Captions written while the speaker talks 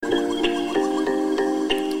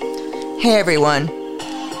Hey everyone,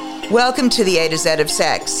 welcome to the A to Z of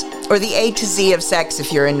Sex, or the A to Z of Sex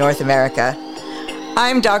if you're in North America.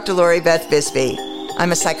 I'm Dr. Lori Beth Bisbey.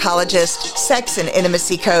 I'm a psychologist, sex and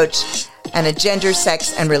intimacy coach, and a gender,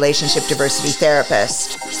 sex, and relationship diversity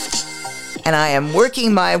therapist. And I am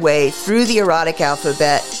working my way through the erotic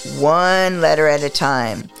alphabet one letter at a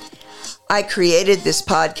time. I created this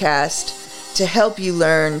podcast to help you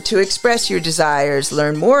learn to express your desires,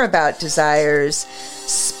 learn more about desires,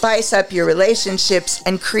 spice up your relationships,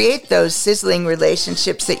 and create those sizzling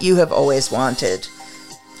relationships that you have always wanted.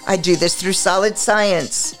 I do this through solid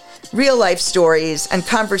science, real-life stories, and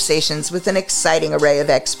conversations with an exciting array of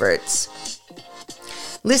experts.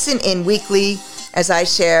 Listen in weekly as I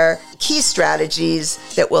share key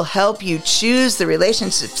strategies that will help you choose the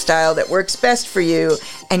relationship style that works best for you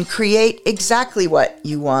and create exactly what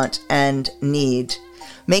you want and need.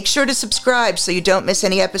 Make sure to subscribe so you don't miss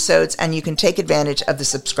any episodes and you can take advantage of the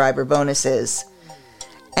subscriber bonuses.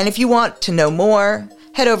 And if you want to know more,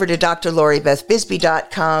 head over to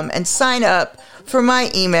drloribethbisbey.com and sign up for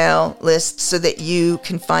my email list so that you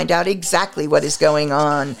can find out exactly what is going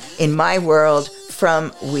on in my world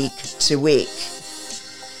from week to week.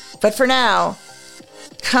 But for now,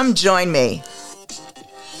 come join me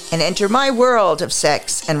and enter my world of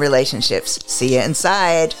sex and relationships. See you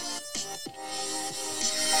inside.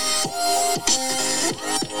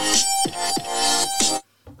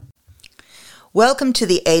 Welcome to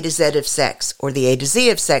the A to Z of Sex, or the A to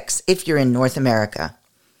Z of Sex if you're in North America.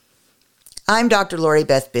 I'm Dr. Lori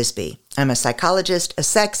Beth Bisbey. I'm a psychologist, a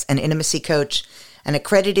sex and intimacy coach, an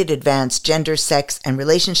accredited advanced gender, sex, and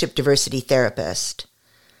relationship diversity therapist.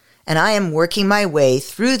 And I am working my way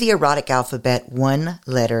through the erotic alphabet one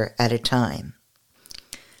letter at a time.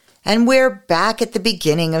 And we're back at the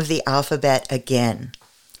beginning of the alphabet again.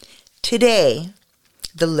 Today,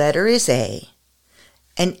 the letter is A,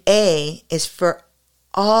 and A is for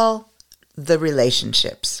all the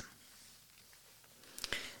relationships.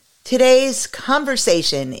 Today's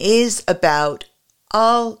conversation is about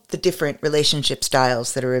all the different relationship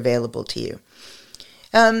styles that are available to you.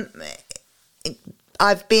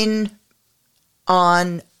 I've been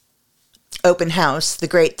on Open House, the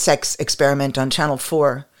great sex experiment on Channel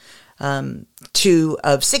 4. 2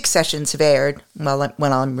 of 6 sessions have aired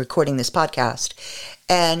when I'm recording this podcast.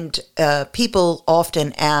 And people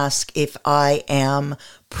often ask if I am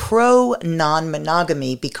pro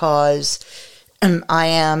non-monogamy because I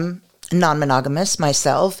am non-monogamous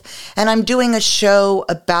myself, and I'm doing a show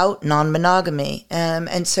about non-monogamy.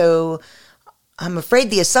 And so I'm afraid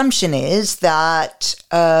the assumption is that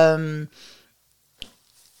I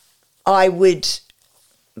would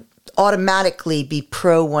automatically be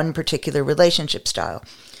pro one particular relationship style.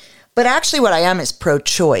 But actually what I am is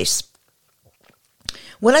pro-choice.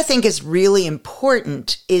 What I think is really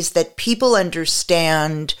important is that people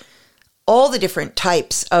understand all the different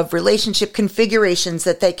types of relationship configurations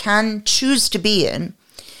that they can choose to be in,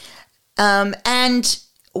 and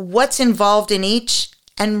what's involved in each,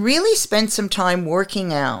 and really spend some time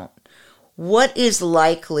working out what is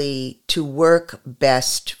likely to work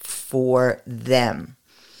best for them.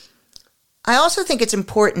 I also think it's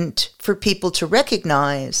important for people to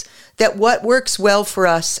recognize that what works well for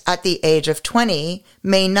us at the age of 20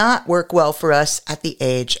 may not work well for us at the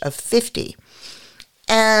age of 50.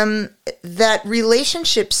 And that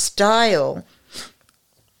relationship style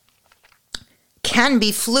can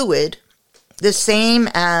be fluid, the same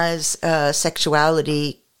as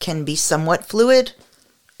sexuality can be somewhat fluid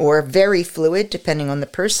or very fluid, depending on the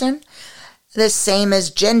person. The same as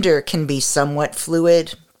gender can be somewhat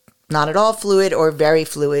fluid, not at all fluid, or very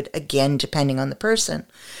fluid, again, depending on the person.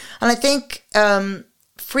 And I think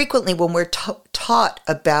frequently when we're taught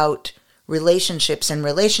about relationships and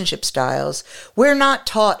relationship styles, we're not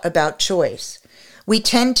taught about choice. We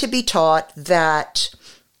tend to be taught that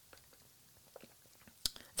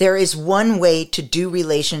there is one way to do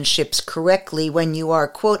relationships correctly when you are,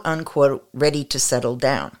 quote unquote, ready to settle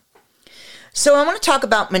down. So I want to talk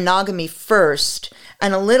about monogamy first,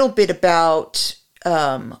 and a little bit about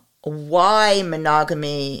why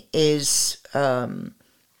monogamy is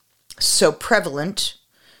so prevalent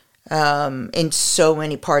in so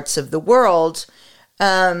many parts of the world,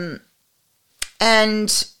 and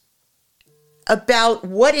about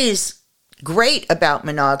what is great about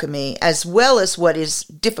monogamy as well as what is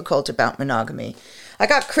difficult about monogamy. I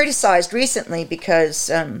got criticized recently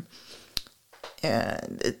because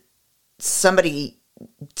somebody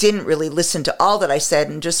didn't really listen to all that I said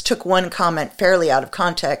and just took one comment fairly out of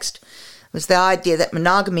context. It was the idea that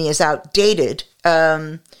monogamy is outdated,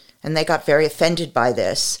 and they got very offended by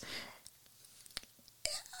this.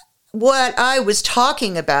 What I was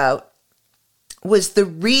talking about was the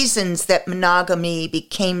reasons that monogamy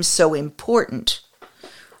became so important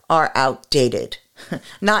are outdated,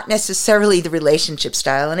 not necessarily the relationship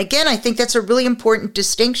style. And again, I think that's a really important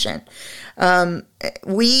distinction.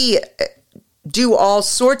 We do all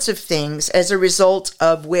sorts of things as a result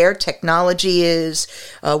of where technology is,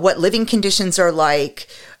 what living conditions are like,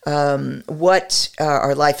 what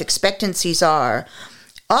our life expectancies are.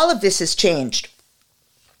 All of this has changed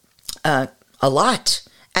a lot,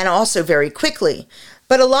 and also very quickly.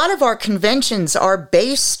 But a lot of our conventions are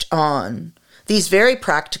based on these very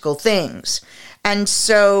practical things. And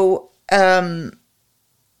so the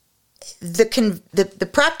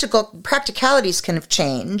practicalities can have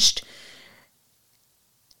changed,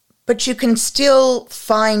 but you can still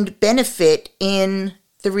find benefit in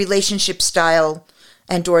the relationship style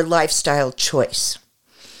and or lifestyle choice.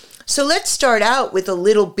 So let's start out with a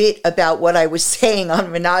little bit about what I was saying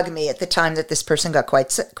on monogamy at the time that this person got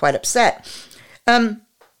quite upset.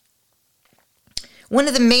 One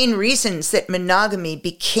of the main reasons that monogamy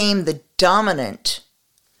became the dominant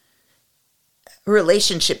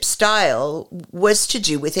relationship style was to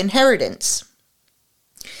do with inheritance.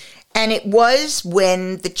 And it was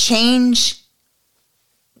when the change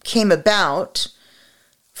came about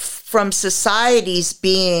from societies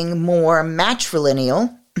being more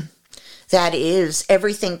matrilineal, that is,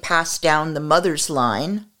 everything passed down the mother's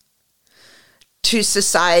line, to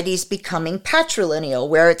societies becoming patrilineal,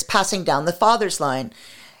 where it's passing down the father's line.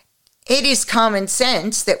 It is common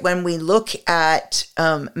sense that when we look at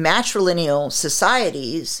matrilineal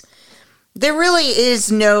societies, there really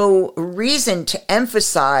is no reason to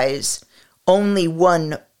emphasize only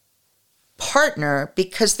one partner,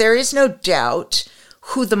 because there is no doubt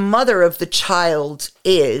who the mother of the child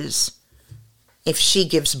is if she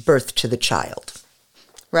gives birth to the child,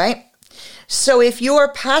 right? So if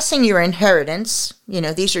you're passing your inheritance,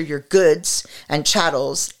 these are your goods and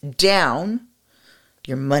chattels down,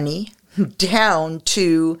 your money, down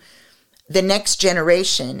to the next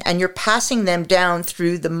generation, and you're passing them down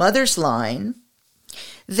through the mother's line,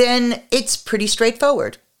 then it's pretty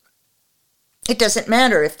straightforward. It doesn't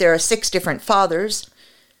matter if there are 6 different fathers.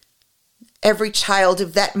 Every child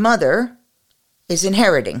of that mother is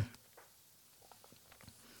inheriting.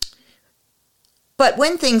 But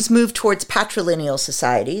when things moved towards patrilineal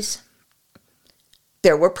societies,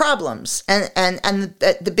 there were problems. And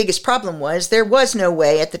the biggest problem was there was no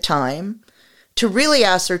way at the time to really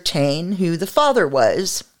ascertain who the father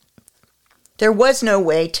was. There was no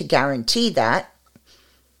way to guarantee that,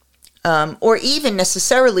 or even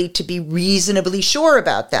necessarily to be reasonably sure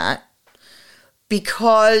about that,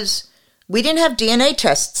 because we didn't have DNA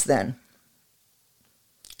tests then.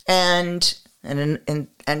 And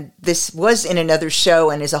this was in another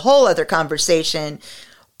show and is a whole other conversation,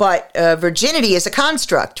 but virginity is a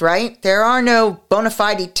construct, right? There are no bona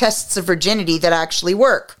fide tests of virginity that actually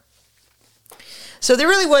work. So there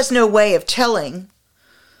really was no way of telling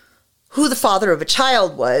who the father of a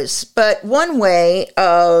child was, but one way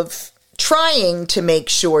of trying to make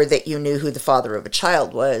sure that you knew who the father of a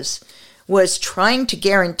child was trying to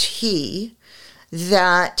guarantee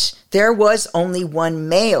that there was only one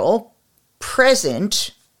male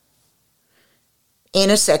present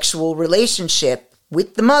in a sexual relationship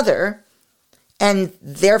with the mother, and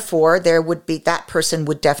therefore that person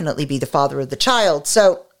would definitely be the father of the child.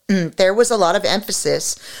 So there was a lot of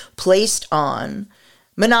emphasis placed on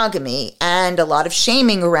monogamy and a lot of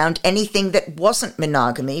shaming around anything that wasn't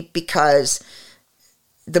monogamy, because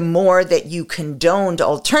the more that you condoned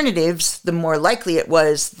alternatives, the more likely it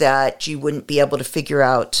was that you wouldn't be able to figure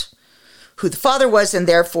out who the father was, and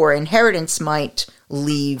therefore inheritance might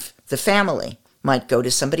leave the family, might go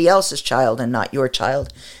to somebody else's child and not your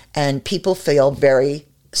child. And people feel very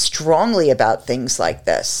strongly about things like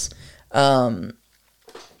this.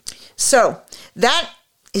 So that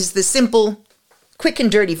is the simple, quick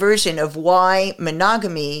and dirty version of why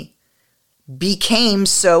monogamy became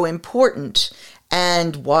so important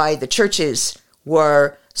and why the churches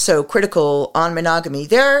were so critical on monogamy.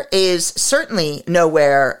 There is certainly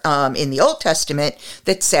nowhere in the Old Testament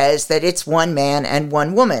that says that it's one man and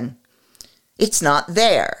one woman. It's not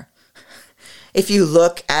there. If you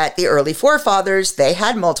look at the early forefathers, they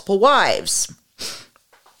had multiple wives.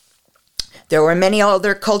 There were many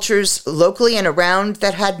other cultures locally and around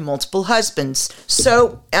that had multiple husbands.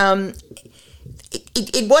 So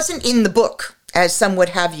it wasn't in the book, as some would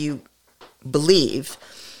have you believe.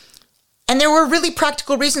 And there were really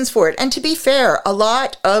practical reasons for it. And to be fair, a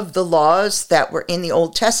lot of the laws that were in the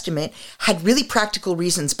Old Testament had really practical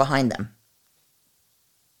reasons behind them.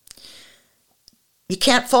 You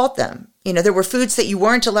can't fault them. There were foods that you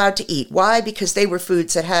weren't allowed to eat. Why? Because they were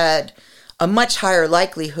foods that had a much higher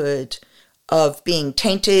likelihood of being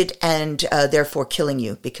tainted and therefore killing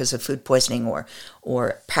you because of food poisoning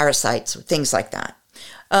or parasites or things like that.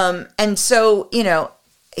 And so,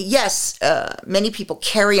 yes, many people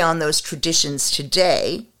carry on those traditions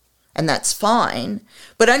today, and that's fine,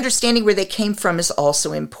 but understanding where they came from is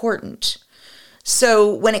also important.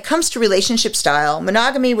 So when it comes to relationship style,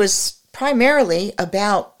 monogamy was primarily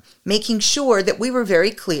about making sure that we were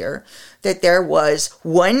very clear that there was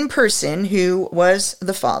one person who was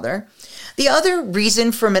the father. The other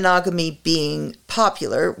reason for monogamy being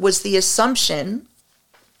popular was the assumption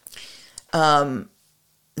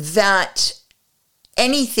that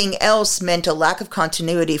anything else meant a lack of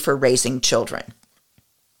continuity for raising children.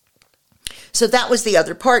 So that was the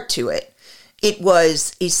other part to it. It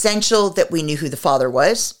was essential that we knew who the father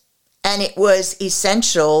was, and it was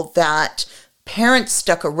essential that parents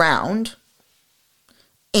stuck around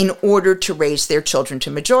in order to raise their children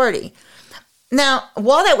to majority. Now,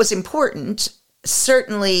 while that was important,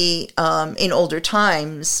 certainly in older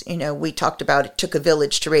times, we talked about it took a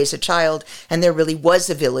village to raise a child, and there really was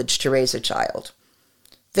a village to raise a child.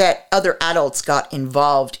 That other adults got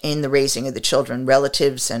involved in the raising of the children,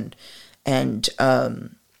 relatives and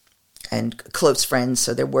close friends.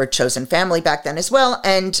 So there were chosen family back then as well.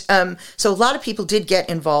 And so a lot of people did get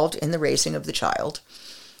involved in the raising of the child.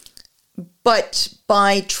 But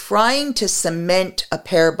by trying to cement a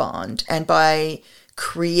pair bond and by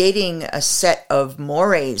creating a set of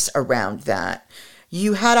mores around that,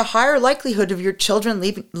 you had a higher likelihood of your children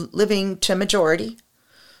living to majority.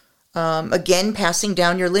 Again, passing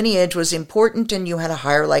down your lineage was important, and you had a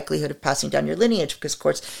higher likelihood of passing down your lineage because, of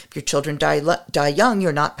course, if your children die young,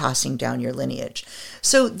 you're not passing down your lineage.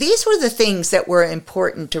 So these were the things that were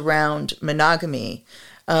important around monogamy.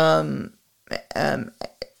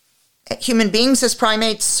 Human beings as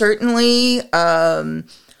primates, certainly,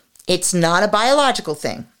 it's not a biological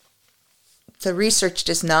thing. The research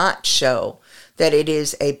does not show that it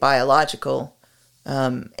is a biological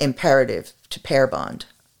imperative to pair bond.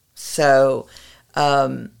 So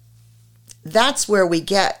that's where we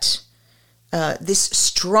get this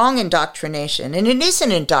strong indoctrination. And it is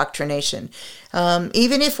an indoctrination.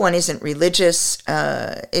 Even if one isn't religious,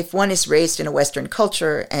 if one is raised in a Western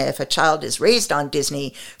culture, if a child is raised on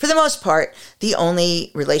Disney, for the most part, the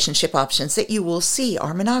only relationship options that you will see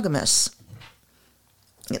are monogamous.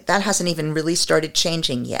 That hasn't even really started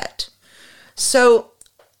changing yet. So,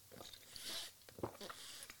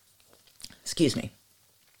 excuse me.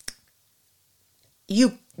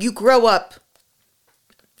 You grow up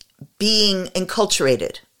being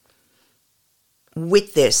enculturated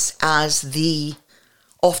with this as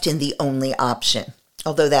often the only option,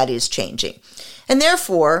 although that is changing. And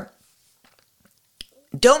therefore,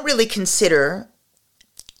 don't really consider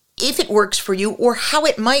if it works for you or how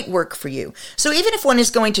it might work for you. So even if one is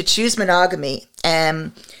going to choose monogamy,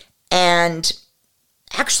 and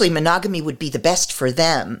actually monogamy would be the best for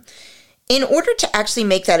them, in order to actually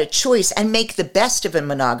make that a choice and make the best of a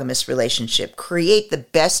monogamous relationship, create the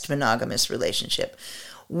best monogamous relationship,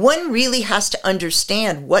 one really has to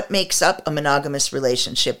understand what makes up a monogamous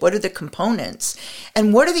relationship, what are the components,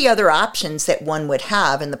 and what are the other options that one would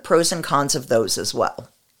have, and the pros and cons of those as well.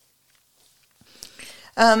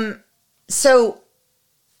 So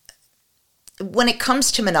when it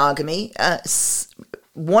comes to monogamy,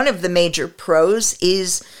 one of the major pros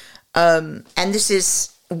is, and this is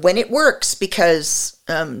when it works, because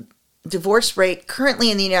divorce rate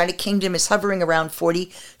currently in the United Kingdom is hovering around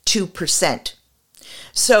 42%.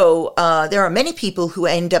 So there are many people who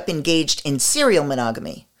end up engaged in serial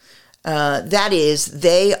monogamy. That is,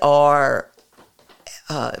 they are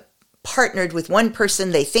partnered with one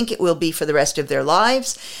person. They think it will be for the rest of their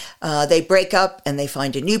lives. They break up and they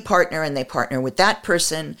find a new partner and they partner with that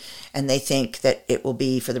person and they think that it will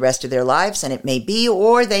be for the rest of their lives, and it may be,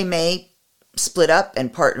 or they may split up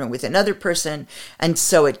and partner with another person, and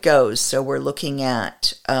so it goes. So we're looking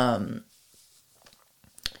at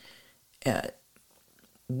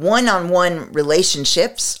one-on-one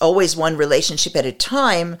relationships, always one relationship at a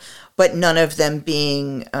time, but none of them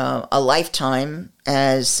being a lifetime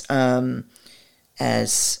as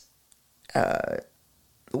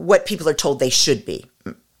what people are told they should be,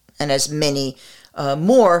 and as many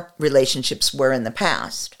more relationships were in the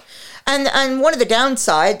past. And one of the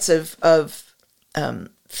downsides of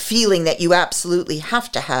feeling that you absolutely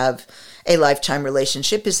have to have a lifetime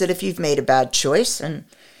relationship is that if you've made a bad choice, and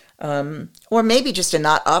or maybe just a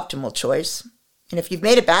not optimal choice, and if you've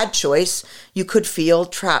made a bad choice, you could feel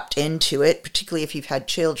trapped into it, particularly if you've had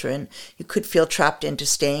children. You could feel trapped into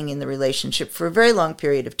staying in the relationship for a very long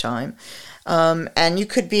period of time. And you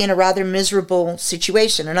could be in a rather miserable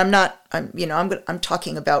situation. And I'm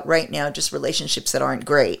talking about right now just relationships that aren't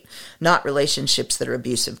great, not relationships that are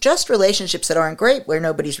abusive, just relationships that aren't great where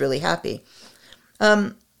nobody's really happy.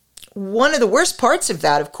 One of the worst parts of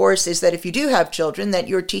that, of course, is that if you do have children, that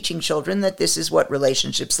you're teaching children that this is what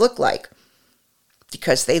relationships look like,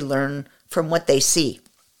 because they learn from what they see.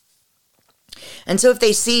 And so if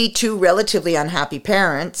they see two relatively unhappy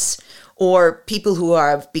parents, or people who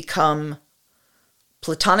have become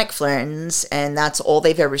platonic friends and that's all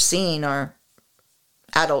they've ever seen are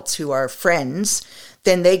adults who are friends,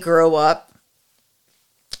 then they grow up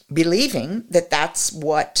believing that that's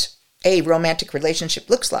what a romantic relationship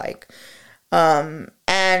looks like.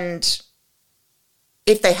 And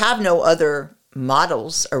if they have no other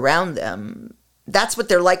models around them, that's what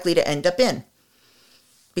they're likely to end up in.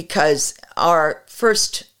 Because our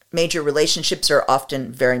first major relationships are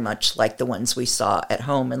often very much like the ones we saw at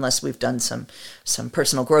home, unless we've done some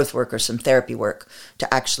personal growth work or some therapy work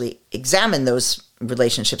to actually examine those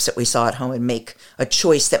relationships that we saw at home and make a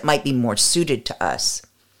choice that might be more suited to us.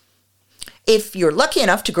 If you're lucky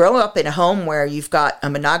enough to grow up in a home where you've got a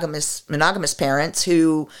monogamous parents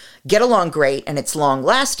who get along great and it's long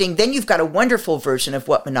lasting, then you've got a wonderful version of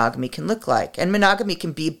what monogamy can look like. And monogamy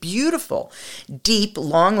can be a beautiful, deep,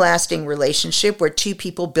 long lasting relationship where two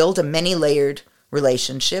people build a many-layered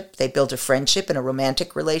relationship. They build a friendship and a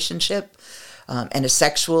romantic relationship, and a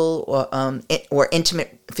sexual or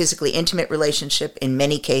intimate, physically intimate relationship. In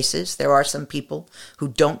many cases, there are some people who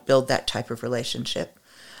don't build that type of relationship.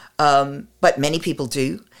 But many people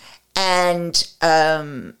do. And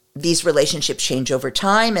these relationships change over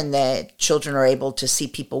time, and the children are able to see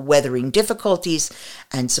people weathering difficulties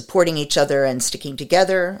and supporting each other and sticking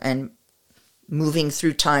together and moving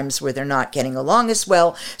through times where they're not getting along as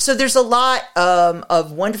well. So there's a lot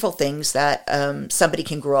of wonderful things that somebody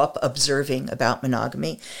can grow up observing about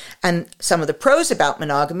monogamy. And some of the pros about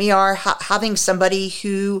monogamy are having somebody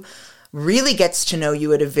who really gets to know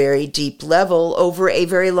you at a very deep level over a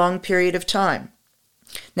very long period of time.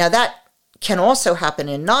 Now, that can also happen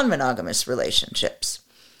in non-monogamous relationships,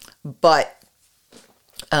 but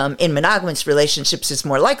in monogamous relationships, it's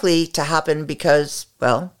more likely to happen because,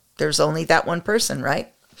 well, there's only that one person,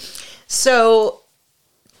 right? So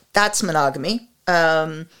that's monogamy.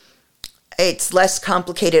 It's less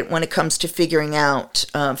complicated when it comes to figuring out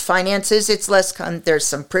finances. It's less. There's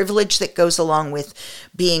some privilege that goes along with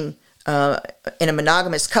being in a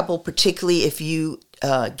monogamous couple, particularly if you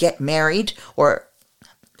get married or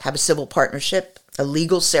have a civil partnership, a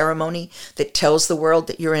legal ceremony that tells the world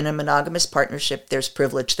that you're in a monogamous partnership. There's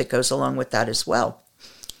privilege that goes along with that as well.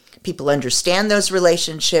 People understand those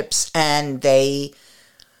relationships and they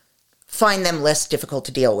find them less difficult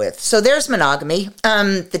to deal with. So there's monogamy.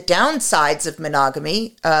 The downsides of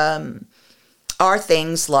monogamy are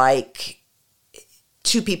things like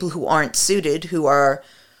two people who aren't suited, who are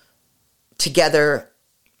together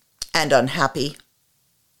and unhappy.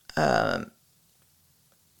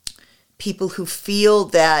 People who feel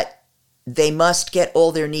that they must get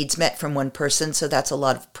all their needs met from one person, so that's a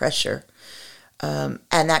lot of pressure. And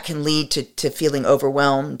that can lead to feeling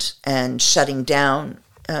overwhelmed and shutting down.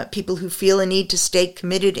 People who feel a need to stay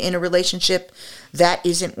committed in a relationship that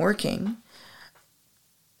isn't working.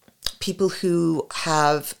 People who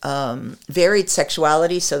have varied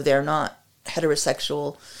sexuality, so they're not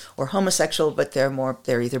heterosexual or homosexual, but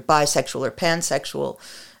they're either bisexual or pansexual,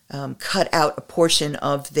 cut out a portion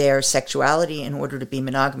of their sexuality in order to be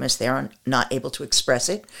monogamous. They are not able to express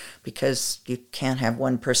it because you can't have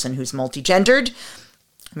one person who's multigendered.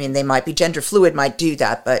 I mean, they might be gender fluid, might do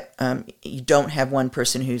that, but you don't have one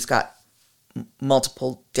person who's got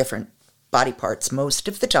multiple different body parts most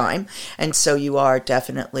of the time. And so you are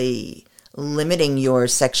definitely limiting your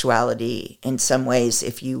sexuality in some ways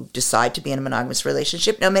if you decide to be in a monogamous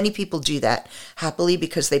relationship. Now, many people do that happily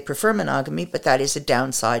because they prefer monogamy, but that is a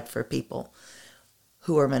downside for people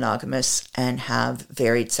who are monogamous and have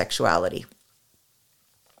varied sexuality.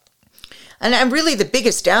 And really the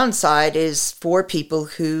biggest downside is for people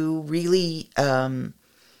who really,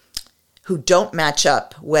 who don't match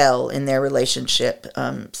up well in their relationship.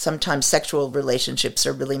 Sometimes sexual relationships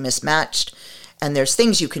are really mismatched. And there's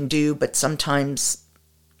things you can do, but sometimes,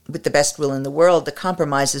 with the best will in the world, the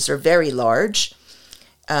compromises are very large.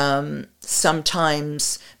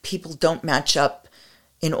 Sometimes people don't match up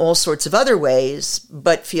in all sorts of other ways,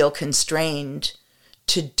 but feel constrained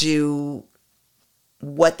to do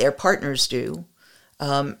what their partners do,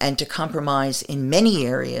 and to compromise in many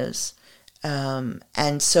areas.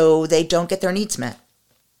 And so they don't get their needs met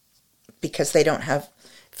because they don't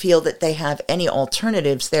feel that they have any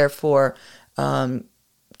alternatives. Therefore,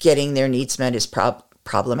 getting their needs met is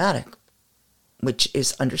problematic, which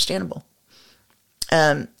is understandable.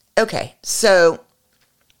 Okay, so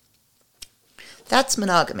that's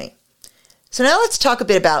monogamy. So now let's talk a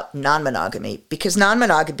bit about non-monogamy, because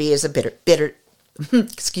non-monogamy is a bigger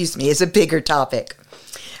topic.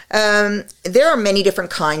 There are many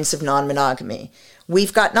different kinds of non-monogamy.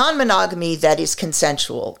 We've got non-monogamy that is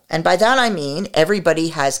consensual. And by that I mean everybody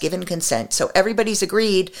has given consent. So everybody's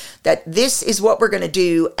agreed that this is what we're going to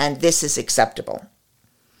do and this is acceptable.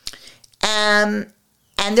 And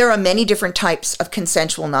there are many different types of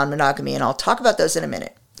consensual non-monogamy, and I'll talk about those in a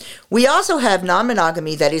minute. We also have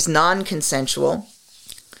non-monogamy that is non-consensual.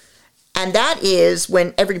 And that is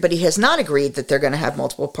when everybody has not agreed that they're going to have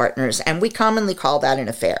multiple partners, and we commonly call that an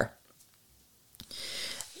affair.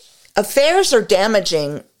 Affairs are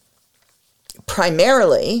damaging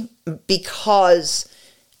primarily because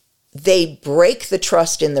they break the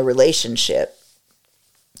trust in the relationship,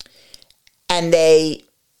 and they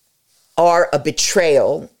are a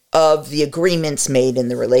betrayal of the agreements made in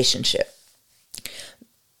the relationship.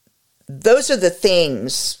 Those are the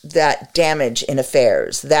things that damage in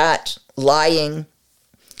affairs. That lying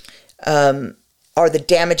are the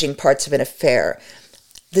damaging parts of an affair.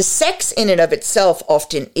 The sex in and of itself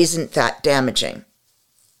often isn't that damaging.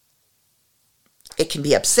 It can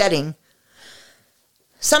be upsetting.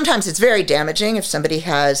 Sometimes it's very damaging. If somebody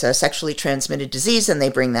has a sexually transmitted disease and they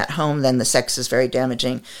bring that home, then the sex is very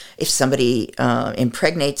damaging. If somebody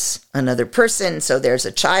impregnates another person, so there's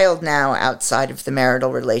a child now outside of the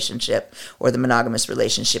marital relationship or the monogamous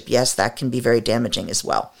relationship, yes, that can be very damaging as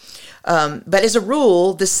well. But as a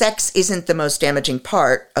rule, the sex isn't the most damaging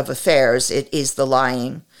part of affairs. It is the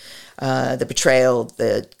lying, the betrayal,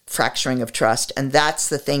 the fracturing of trust, and that's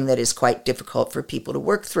the thing that is quite difficult for people to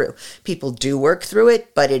work through. People do work through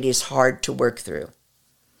it, but it is hard to work through.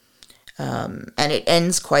 And it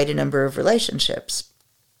ends quite a number of relationships.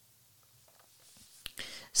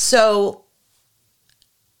 So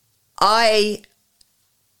I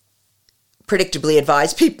predictably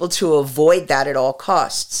advise people to avoid that at all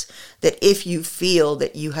costs. That if you feel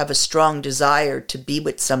that you have a strong desire to be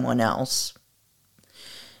with someone else,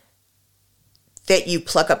 that you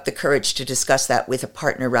pluck up the courage to discuss that with a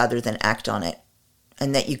partner rather than act on it,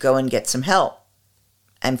 and that you go and get some help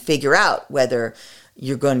and figure out whether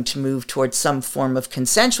you're going to move towards some form of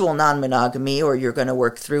consensual non-monogamy, or you're going to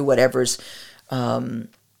work through whatever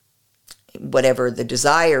the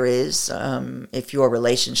desire is. If your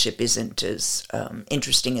relationship isn't as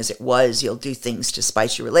interesting as it was, you'll do things to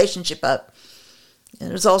spice your relationship up. And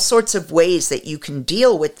there's all sorts of ways that you can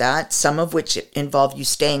deal with that, some of which involve you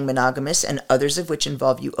staying monogamous and others of which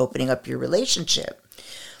involve you opening up your relationship.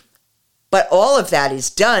 But all of that is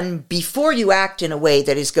done before you act in a way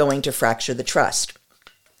that is going to fracture the trust.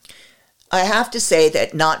 I have to say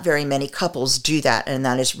that not very many couples do that, and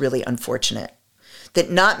that is really unfortunate. That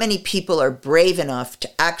not many people are brave enough to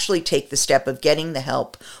actually take the step of getting the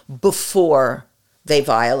help before they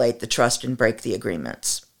violate the trust and break the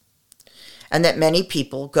agreements. And that many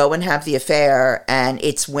people go and have the affair, and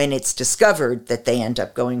it's when it's discovered that they end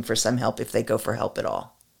up going for some help, if they go for help at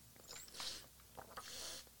all.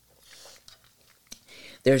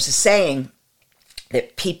 There's a saying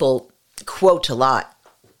that people quote a lot,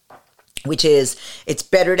 which is, it's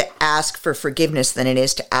better to ask for forgiveness than it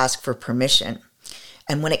is to ask for permission.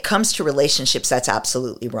 And when it comes to relationships, that's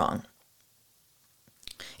absolutely wrong.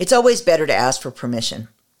 It's always better to ask for permission.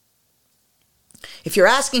 If you're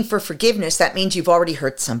asking for forgiveness, that means you've already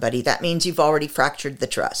hurt somebody. That means you've already fractured the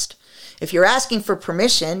trust. If you're asking for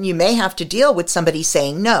permission, you may have to deal with somebody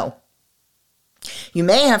saying no. You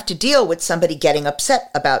may have to deal with somebody getting upset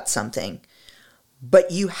about something,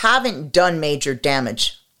 but you haven't done major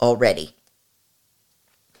damage already.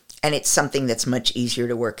 And it's something that's much easier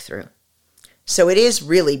to work through. So it is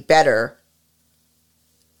really better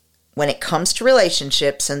when it comes to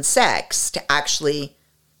relationships and sex to actually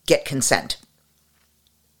get consent.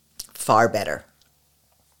 Far better.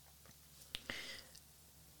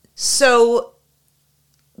 So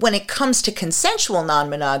when it comes to consensual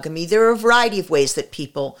non-monogamy, there are a variety of ways that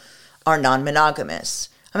people are non-monogamous.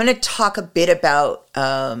 I'm going to talk a bit about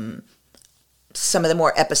some of the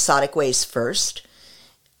more episodic ways first.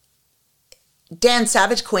 Dan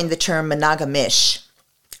Savage coined the term monogamish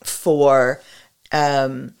for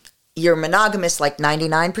you're monogamous like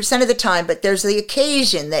 99% of the time, but there's the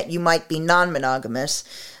occasion that you might be non-monogamous.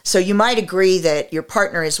 So you might agree that your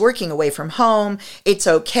partner is working away from home. It's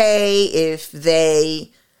okay if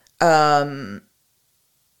they have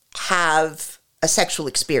a sexual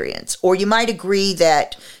experience. Or you might agree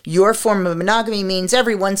that your form of monogamy means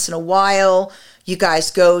every once in a while you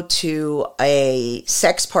guys go to a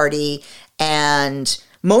sex party and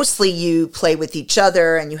mostly you play with each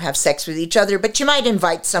other and you have sex with each other, but you might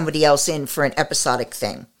invite somebody else in for an episodic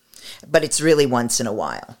thing. But it's really once in a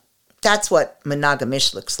while. That's what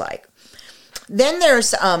monogamish looks like. Then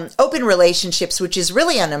there's open relationships, which is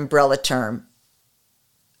really an umbrella term.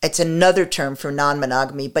 It's another term for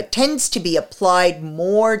non-monogamy, but tends to be applied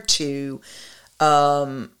more to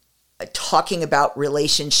talking about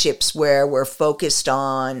relationships where we're focused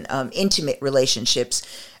on intimate relationships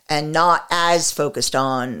and not as focused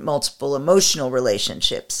on multiple emotional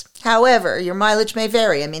relationships. However, your mileage may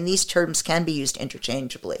vary. I mean, these terms can be used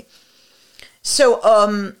interchangeably. So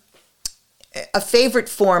a favorite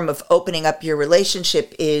form of opening up your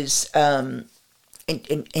relationship is,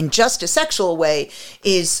 in just a sexual way,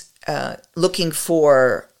 is looking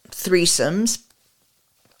for threesomes.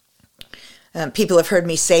 People have heard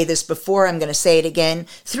me say this before. I'm going to say it again.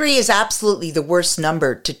 3 is absolutely the worst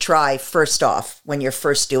number to try first off when you're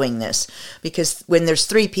first doing this, because when there's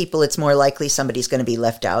 3 people, it's more likely somebody's going to be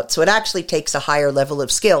left out. So it actually takes a higher level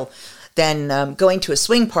of skill than going to a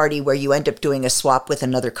swing party where you end up doing a swap with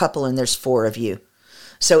another couple and there's 4 of you.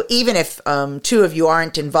 So even if 2 of you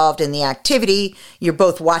aren't involved in the activity, you're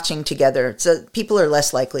both watching together. So people are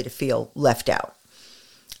less likely to feel left out.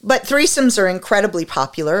 But threesomes are incredibly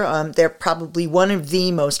popular. They're probably one of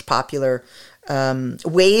the most popular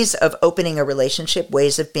ways of opening a relationship,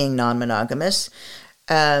 ways of being non-monogamous.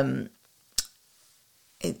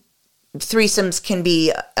 Threesomes can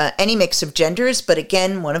be any mix of genders, but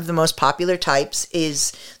again, one of the most popular types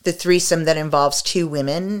is the threesome that involves 2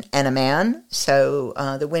 women and a man. So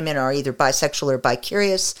the women are either bisexual or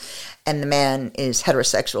bi-curious, and the man is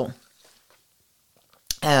heterosexual.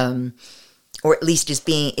 Or at least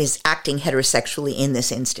is acting heterosexually in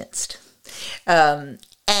this instance. And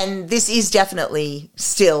this is definitely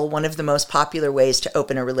still one of the most popular ways to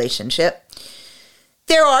open a relationship.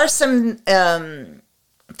 There are some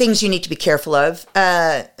things you need to be careful of.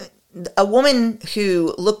 A woman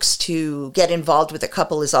who looks to get involved with a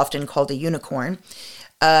couple is often called a unicorn.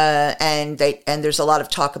 And there's a lot of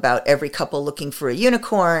talk about every couple looking for a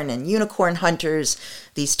unicorn and unicorn hunters,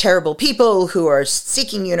 these terrible people who are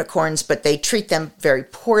seeking unicorns, but they treat them very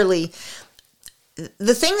poorly.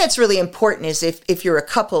 The thing that's really important is if you're a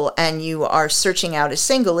couple and you are searching out a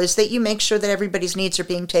single, is that you make sure that everybody's needs are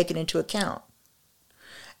being taken into account.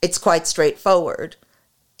 It's quite straightforward,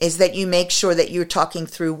 is that you make sure that you're talking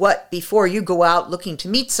through before you go out looking to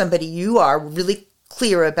meet somebody, you are really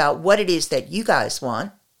clear about what it is that you guys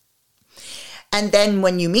want. And then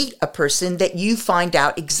when you meet a person, that you find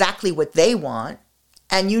out exactly what they want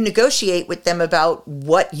and you negotiate with them about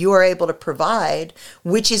what you are able to provide,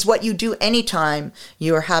 which is what you do anytime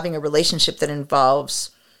you're having a relationship that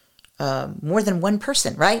involves more than one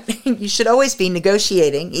person, right? You should always be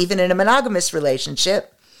negotiating, even in a monogamous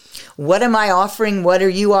relationship. What am I offering? What are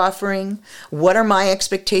you offering? What are my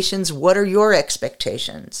expectations? What are your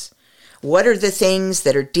expectations? What are the things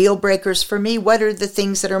that are deal breakers for me? What are the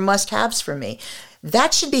things that are must-haves for me?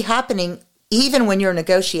 That should be happening even when you're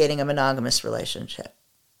negotiating a monogamous relationship.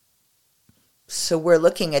 So we're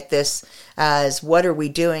looking at this as what are we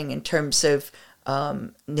doing in terms of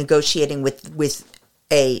negotiating with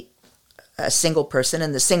a single person,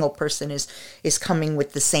 and the single person is coming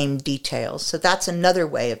with the same details. So that's another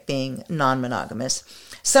way of being non-monogamous.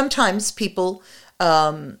 Sometimes people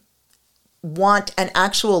want an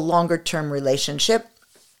actual longer-term relationship.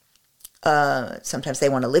 Sometimes they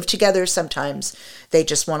want to live together. Sometimes they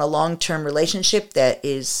just want a long-term relationship that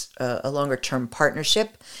is a longer-term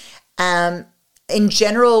partnership. In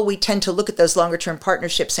general, we tend to look at those longer-term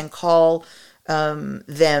partnerships and call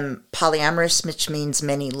them polyamorous, which means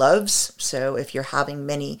many loves. So if you're having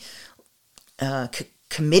many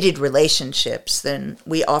committed relationships, then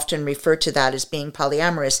we often refer to that as being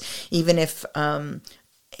polyamorous, even if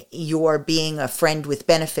you're being a friend with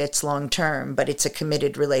benefits long term, but it's a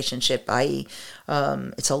committed relationship, i.e.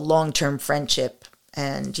 It's a long-term friendship,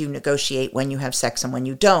 and you negotiate when you have sex and when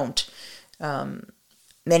you don't.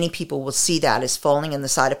 Many people will see that as falling in the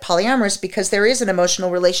side of polyamorous because there is an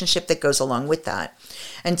emotional relationship that goes along with that.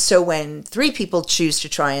 And so when 3 people choose to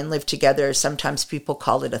try and live together, sometimes people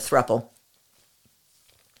call it a throuple.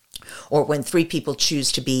 Or when 3 people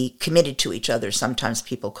choose to be committed to each other, sometimes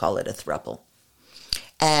people call it a throuple.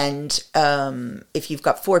 And if you've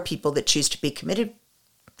got 4 people that choose to be committed,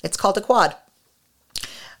 it's called a quad.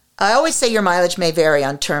 I always say your mileage may vary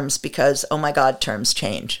on terms because, oh my God, terms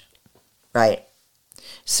change, right?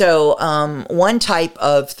 So one type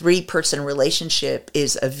of 3-person relationship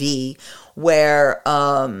is a V, where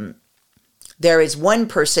there is one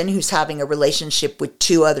person who's having a relationship with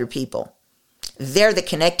 2 other people. they're the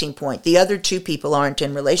connecting point. The other two people aren't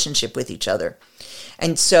in relationship with each other.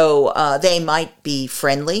 And so they might be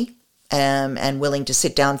friendly and willing to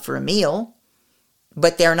sit down for a meal,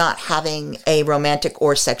 but they're not having a romantic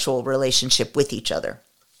or sexual relationship with each other.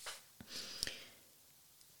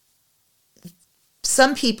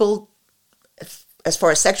 Some people, as far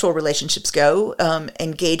as sexual relationships go,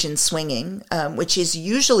 engage in swinging, which is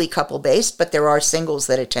usually couple-based, but there are singles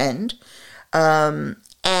that attend.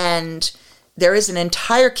 And there is an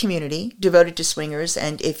entire community devoted to swingers,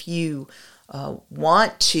 and if you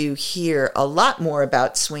want to hear a lot more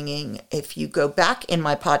about swinging, if you go back in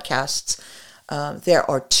my podcasts, there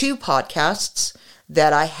are 2 podcasts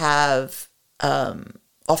that I have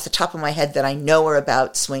off the top of my head that I know are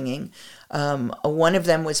about swinging. One of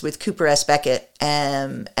them was with Cooper S. Beckett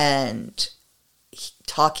and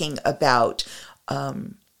talking about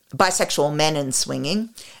bisexual men and swinging.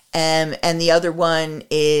 And the other one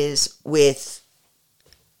is with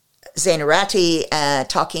Zainarati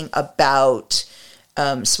talking about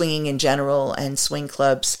swinging in general and swing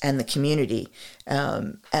clubs and the community.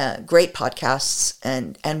 Great podcasts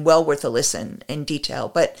and well worth a listen in detail.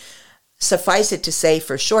 But suffice it to say,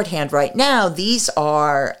 for shorthand right now, these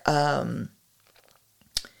are,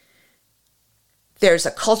 there's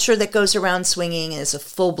a culture that goes around swinging, there's a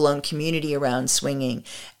full-blown community around swinging,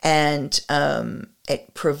 and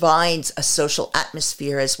it provides a social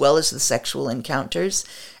atmosphere as well as the sexual encounters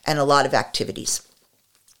and a lot of activities.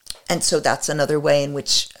 And so that's another way in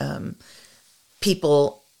which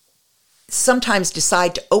people sometimes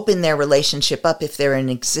decide to open their relationship up if they're in an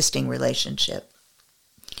existing relationship.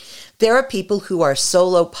 There are people who are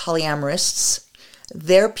solo polyamorists.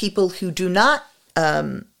 There are people who do not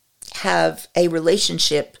have a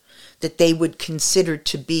relationship that they would consider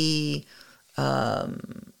to be a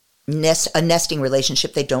nesting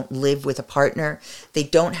relationship. They don't live with a partner. They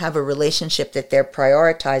don't have a relationship that they're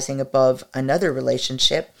prioritizing above another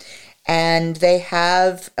relationship. And they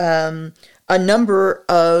have a number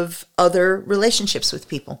of other relationships with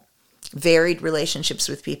people. Varied relationships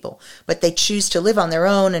with people, but they choose to live on their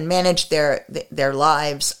own and manage their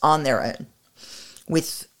lives on their own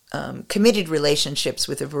with committed relationships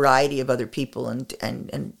with a variety of other people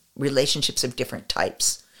and relationships of different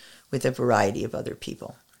types with a variety of other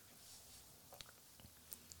people.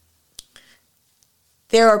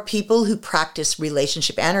 There are people who practice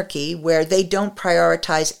relationship anarchy where they don't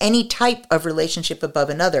prioritize any type of relationship above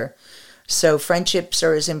another. So friendships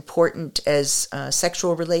are as important as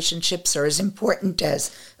sexual relationships, are as important as,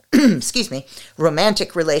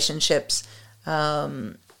 romantic relationships.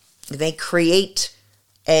 They create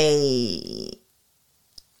a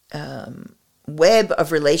web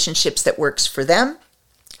of relationships that works for them.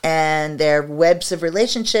 And their webs of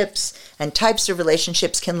relationships and types of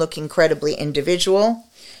relationships can look incredibly individual.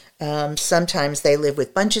 Sometimes they live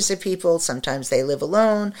with bunches of people, sometimes they live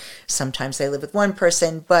alone, sometimes they live with one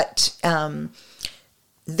person, but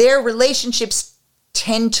their relationships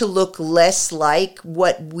tend to look less like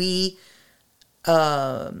what we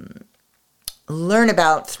learn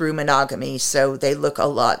about through monogamy, so they look a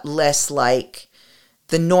lot less like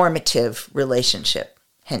the normative relationship,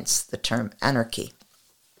 hence the term anarchy.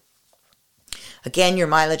 Again, your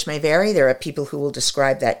mileage may vary. There are people who will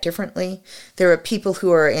describe that differently. There are people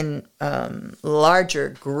who are in larger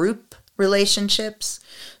group relationships.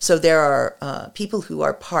 So there are people who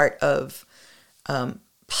are part of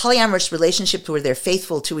polyamorous relationships where they're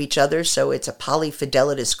faithful to each other. So it's a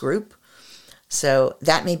polyfidelitous group. So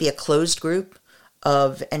that may be a closed group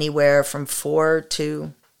of anywhere from 4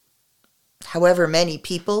 to however many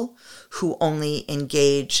people who only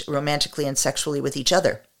engage romantically and sexually with each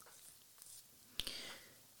other.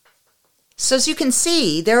 So as you can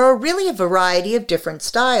see, there are really a variety of different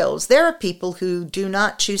styles. There are people who do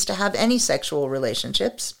not choose to have any sexual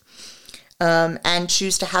relationships and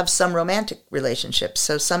choose to have some romantic relationships.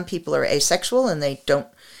 So some people are asexual and they don't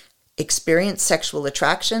experience sexual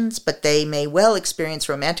attractions, but they may well experience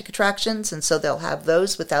romantic attractions, and so they'll have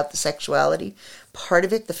those without the sexuality part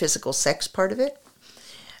of it, the physical sex part of it.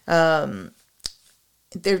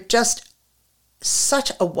 They're just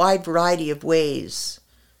such a wide variety of ways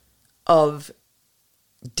of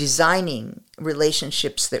designing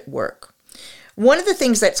relationships that work. One of the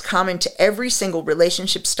things that's common to every single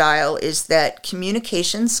relationship style is that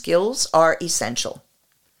communication skills are essential.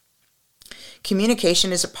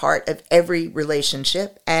 Communication is a part of every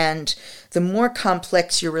relationship, and the more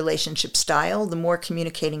complex your relationship style, the more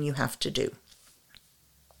communicating you have to do.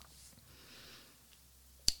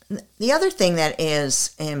 The other thing that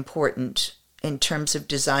is important in terms of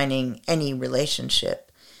designing any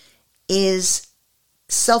relationship is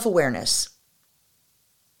self-awareness.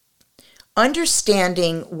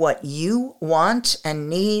 understanding what you want and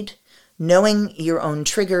need, knowing your own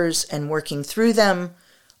triggers and working through them,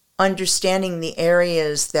 understanding the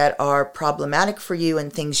areas that are problematic for you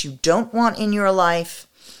and things you don't want in your life,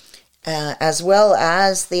 as well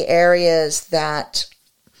as the areas that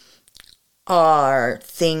are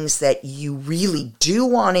things that you really do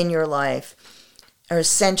want in your life, are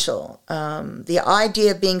essential. The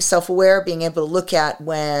idea of being self-aware, being able to look at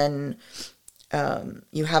when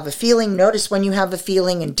you have a feeling, notice when you have a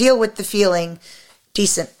feeling and deal with the feeling,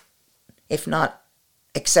 decent, if not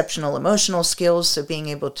exceptional emotional skills. So being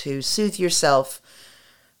able to soothe yourself,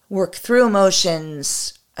 work through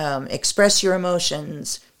emotions, express your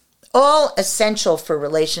emotions, all essential for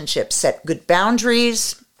relationships. Set good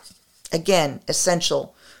boundaries, again,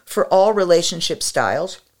 essential for all relationship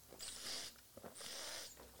styles.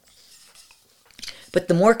 But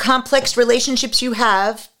the more complex relationships you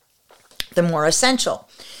have, the more essential.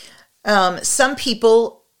 Some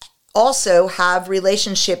people also have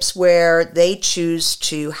relationships where they choose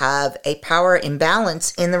to have a power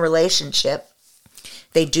imbalance in the relationship.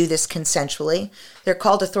 They do this consensually. They're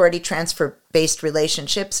called authority transfer-based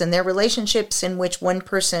relationships, and they're relationships in which one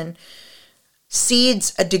person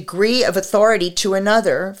cedes a degree of authority to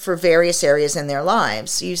another for various areas in their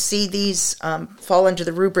lives. You see these fall under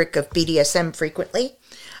the rubric of BDSM frequently.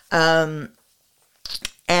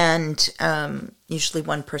 Usually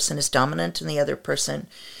one person is dominant and the other person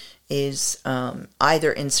is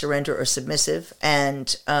either in surrender or submissive.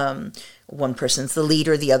 And one person's the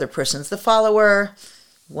leader, the other person's the follower.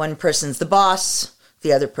 One person's the boss,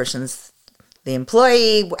 the other person's the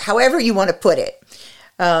employee, however you want to put it.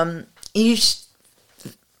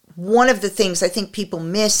 One of the things I think people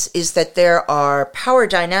miss is that there are power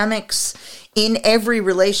dynamics in every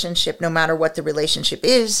relationship, no matter what the relationship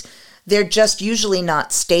is. They're just usually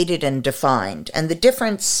not stated and defined. And the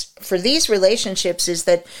difference for these relationships is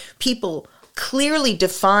that people clearly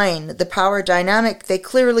define the power dynamic. They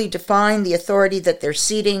clearly define the authority that they're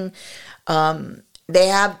ceding. They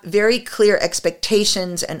have very clear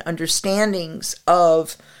expectations and understandings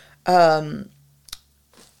of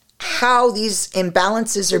how these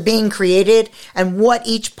imbalances are being created and what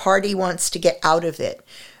each party wants to get out of it.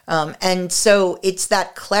 And so it's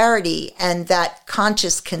that clarity and that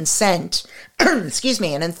conscious consent, an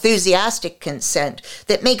enthusiastic consent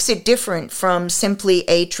that makes it different from simply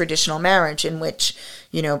a traditional marriage in which,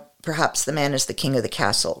 perhaps the man is the king of the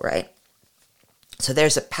castle, right? So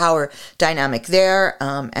there's a power dynamic there,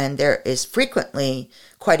 and there is frequently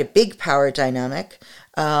quite a big power dynamic,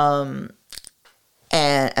 and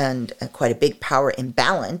quite a big power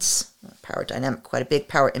imbalance. Quite a big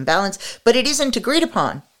power imbalance, but it isn't agreed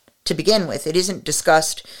upon to begin with. It isn't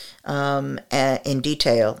discussed in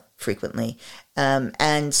detail frequently.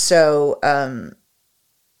 And so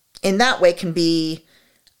in that way can be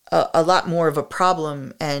a lot more of a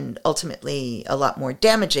problem and ultimately a lot more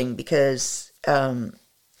damaging because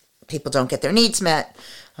people don't get their needs met.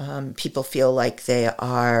 People feel like they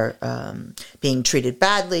are being treated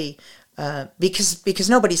badly because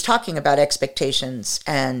nobody's talking about expectations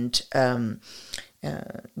and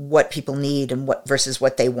what people need and what versus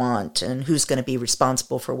what they want and who's going to be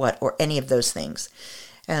responsible for what or any of those things.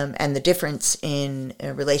 And the difference in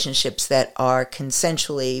relationships that are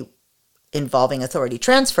consensually involving authority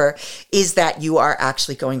transfer is that you are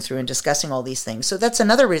actually going through and discussing all these things. So that's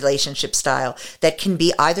another relationship style that can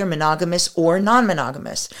be either monogamous or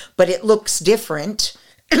non-monogamous, but it looks different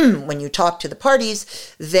when you talk to the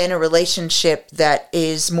parties than a relationship that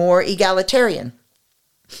is more egalitarian.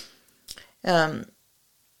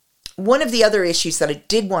 One of the other issues that I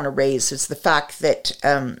did want to raise is the fact that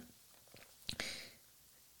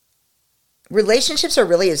relationships are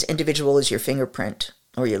really as individual as your fingerprint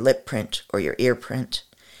or your lip print or your ear print.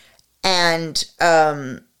 And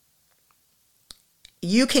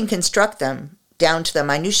you can construct them down to the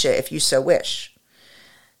minutiae if you so wish.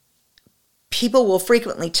 People will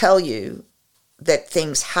frequently tell you that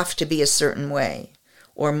things have to be a certain way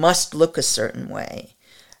or must look a certain way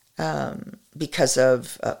because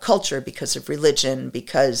of culture, because of religion,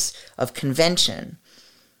 because of convention.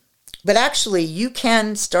 But actually, you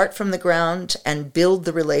can start from the ground and build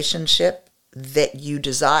the relationship that you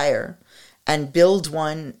desire and build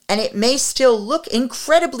one, and it may still look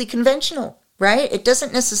incredibly conventional, right? It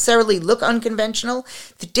doesn't necessarily look unconventional.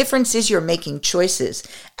 The difference is you're making choices,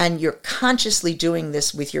 and you're consciously doing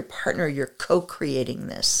this with your partner. You're co-creating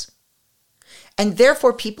this. And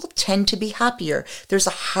therefore, people tend to be happier. There's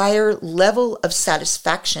a higher level of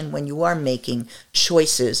satisfaction when you are making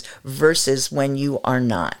choices versus when you are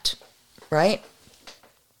not, right?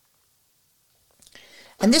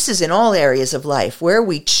 And this is in all areas of life. Where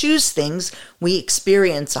we choose things, we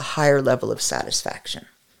experience a higher level of satisfaction.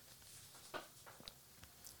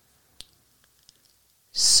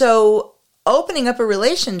 So opening up a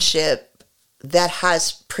relationship that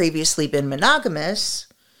has previously been monogamous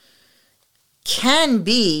can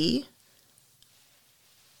be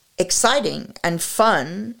exciting and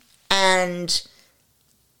fun and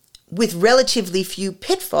with relatively few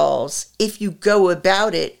pitfalls if you go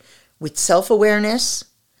about it with self-awareness,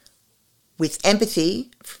 with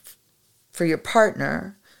empathy for your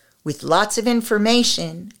partner, with lots of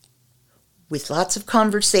information, with lots of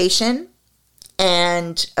conversation,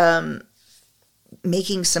 and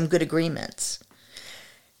making some good agreements.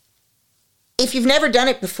 If you've never done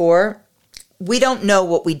it before, we don't know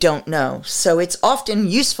what we don't know. So it's often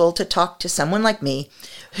useful to talk to someone like me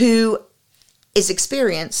who is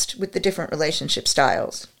experienced with the different relationship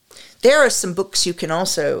styles. There are some books you can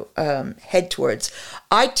also head towards.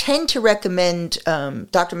 I tend to recommend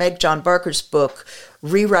Dr. Meg John Barker's book,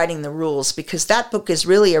 Rewriting the Rules, because that book is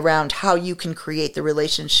really around how you can create the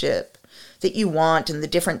relationship that you want and the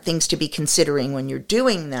different things to be considering when you're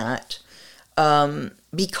doing that,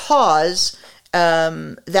 because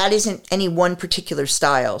that isn't any one particular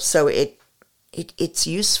style. So it's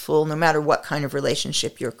useful no matter what kind of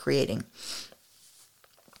relationship you're creating.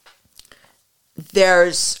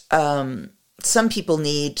 There's some people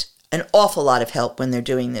need an awful lot of help when they're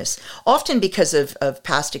doing this, often because of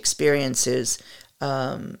past experiences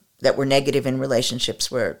that were negative in relationships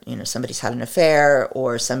where, somebody's had an affair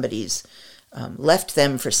or somebody's left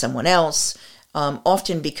them for someone else,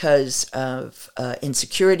 often because of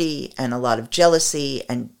insecurity and a lot of jealousy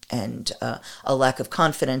and a lack of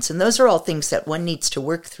confidence. And those are all things that one needs to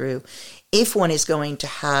work through if one is going to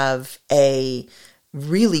have a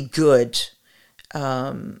really good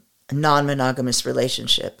non-monogamous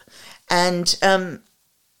relationship. And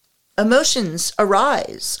emotions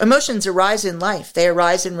arise. Emotions arise in life. They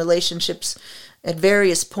arise in relationships at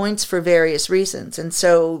various points for various reasons. And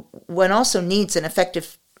so one also needs an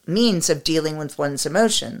effective means of dealing with one's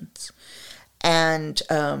emotions. And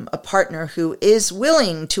a partner who is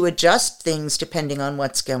willing to adjust things depending on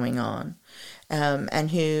what's going on,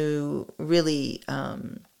 and who really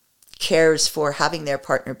cares for having their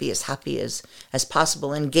partner be as happy as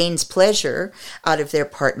possible and gains pleasure out of their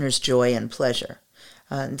partner's joy and pleasure.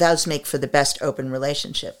 Those make for the best open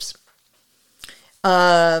relationships.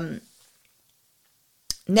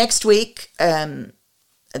 Next week,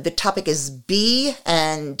 the topic is B,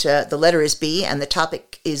 and the letter is B, and the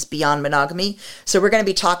topic is beyond monogamy. So we're going to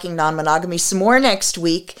be talking non-monogamy some more next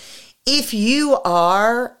week. If you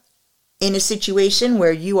are in a situation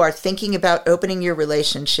where you are thinking about opening your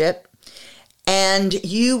relationship and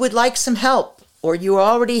you would like some help, or you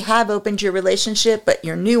already have opened your relationship but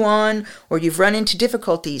you're new on, or you've run into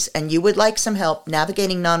difficulties and you would like some help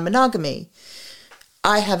navigating non-monogamy,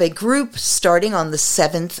 I have a group starting on the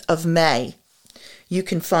 7th of May. You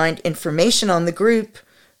can find information on the group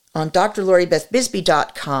on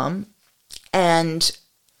drloribethbisbey.com, and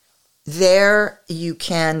there you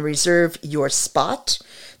can reserve your spot.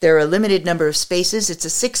 There are a limited number of spaces. It's a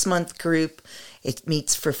 6-month group. It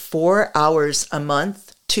meets for 4 hours a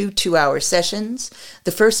month, 2 2-hour sessions.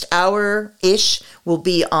 The first hour-ish will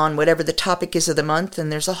be on whatever the topic is of the month,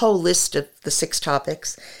 and there's a whole list of the 6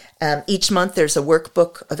 topics. Each month there's a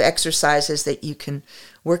workbook of exercises that you can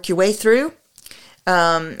work your way through,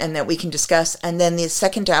 and that we can discuss. And then the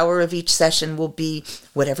second hour of each session will be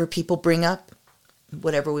whatever people bring up,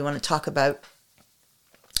 whatever we want to talk about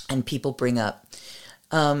and people bring up.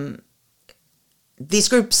 These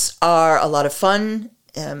groups are a lot of fun.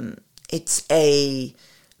 It's a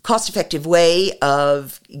cost-effective way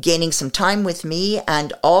of gaining some time with me,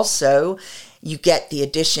 and also you get the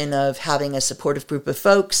addition of having a supportive group of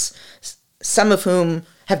folks, some of whom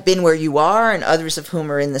have been where you are and others of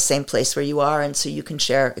whom are in the same place where you are, and so you can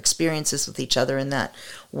share experiences with each other, and that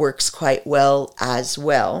works quite well as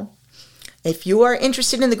well. If you are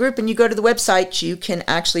interested in the group and you go to the website, you can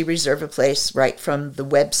actually reserve a place right from the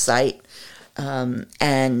website.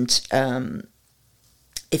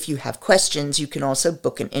 If you have questions, you can also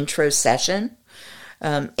book an intro session.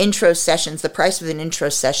 Intro sessions, the price of an intro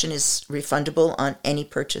session is refundable on any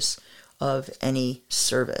purchase of any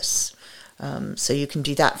service. So you can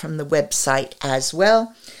do that from the website as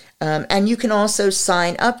well. And you can also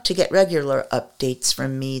sign up to get regular updates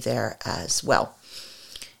from me there as well.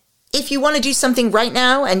 If you want to do something right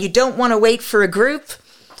now and you don't want to wait for a group,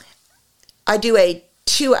 I do a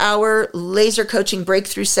 2-hour laser coaching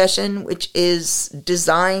breakthrough session, which is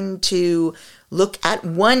designed to look at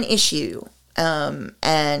one issue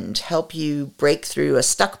and help you break through a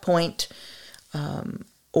stuck point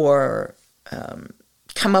or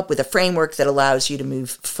come up with a framework that allows you to move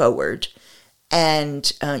forward.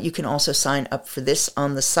 And you can also sign up for this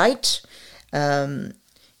on the site. If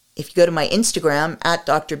you go to my Instagram, at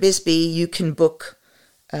Dr. Bisbey, you can book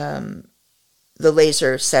the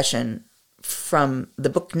laser session from the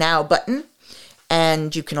Book Now button.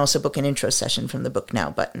 And you can also book an intro session from the Book Now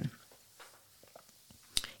button.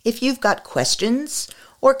 If you've got questions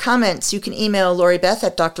or comments, you can email Lori Beth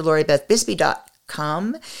at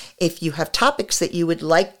drloribethbisbey.com if you have topics that you would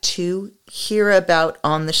like to hear about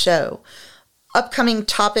on the show. Upcoming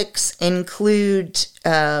topics include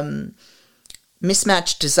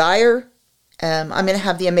mismatched desire. I'm going to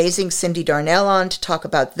have the amazing Cindy Darnell on to talk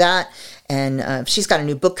about that. And she's got a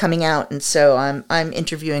new book coming out, and so I'm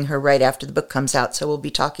interviewing her right after the book comes out. So we'll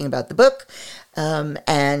be talking about the book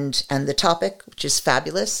and the topic, which is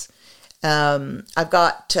fabulous. I've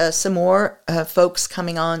got some more folks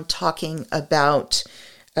coming on talking about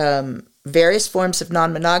various forms of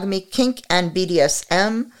non-monogamy, kink, and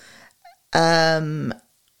BDSM.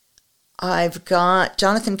 I've got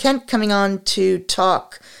Jonathan Kent coming on to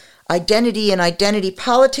talk identity and identity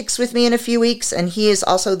politics with me in a few weeks, and he is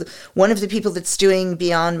also one of the people that's doing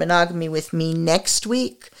Beyond Monogamy with me next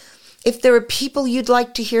week. If there are people you'd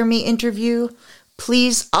like to hear me interview,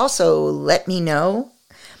 please also let me know.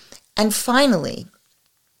 And finally,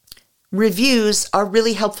 reviews are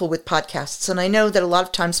really helpful with podcasts, and I know that a lot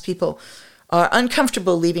of times people are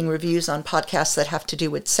uncomfortable leaving reviews on podcasts that have to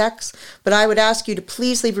do with sex, but I would ask you to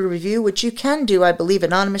please leave a review, which you can do, I believe,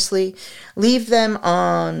 anonymously. Leave them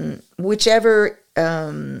on whichever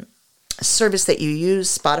service that you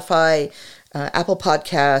use, Spotify, Apple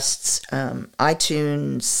Podcasts,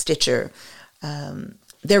 iTunes, Stitcher.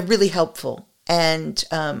 They're really helpful. And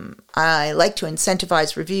I like to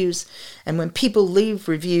incentivize reviews. And when people leave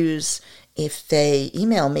reviews, if they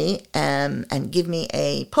email me and give me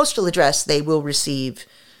a postal address, they will receive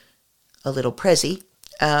a little prezi.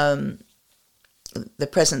 The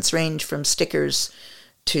presents range from stickers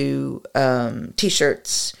to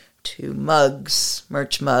T-shirts to mugs,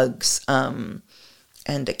 merch mugs, and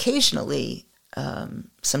occasionally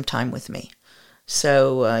some time with me.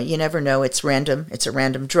 So you never know. It's random. It's a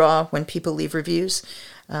random draw when people leave reviews.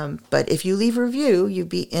 But if you leave a review, you'll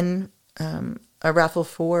be in a raffle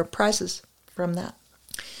for prizes from that.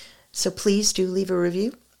 So please do leave a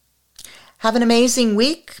review. Have an amazing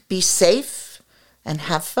week. Be safe and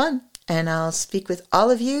have fun. And I'll speak with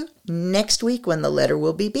all of you next week when the letter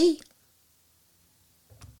will be B.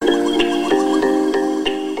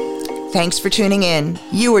 Thanks for tuning in.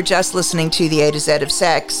 You were just listening to the A to Z of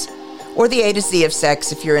Sex, or the A to Z of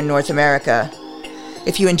Sex if you're in North America.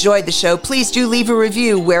 If you enjoyed the show, please do leave a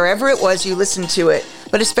review wherever it was you listened to it,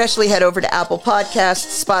 but especially head over to Apple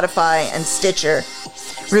Podcasts, Spotify, and Stitcher.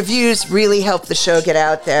 Reviews really help the show get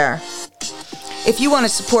out there. If you want to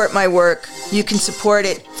support my work, you can support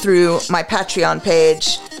it through my Patreon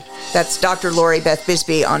page. That's Dr. Lori Beth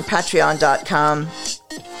Bisbey on patreon.com.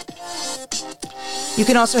 You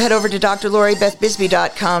can also head over to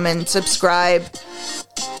drloribethbisbey.com and subscribe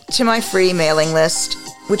to my free mailing list,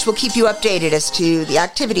 which will keep you updated as to the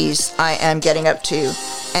activities I am getting up to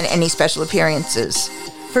and any special appearances.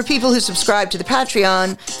 For people who subscribe to the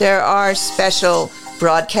Patreon, there are special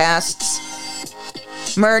broadcasts,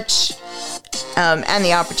 merch, and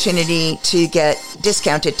the opportunity to get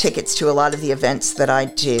discounted tickets to a lot of the events that I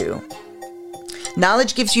do.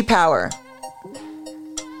 Knowledge gives you power.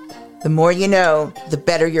 The more you know, the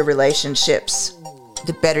better your relationships,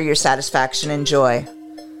 the better your satisfaction and joy.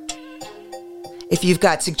 If you've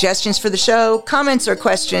got suggestions for the show, comments, or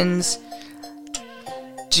questions,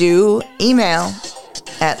 do email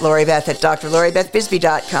at LoriBeth at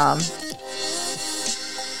drloribethbisbey.com,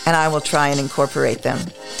 and I will try and incorporate them.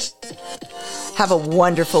 Have a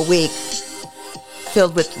wonderful week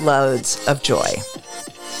filled with loads of joy.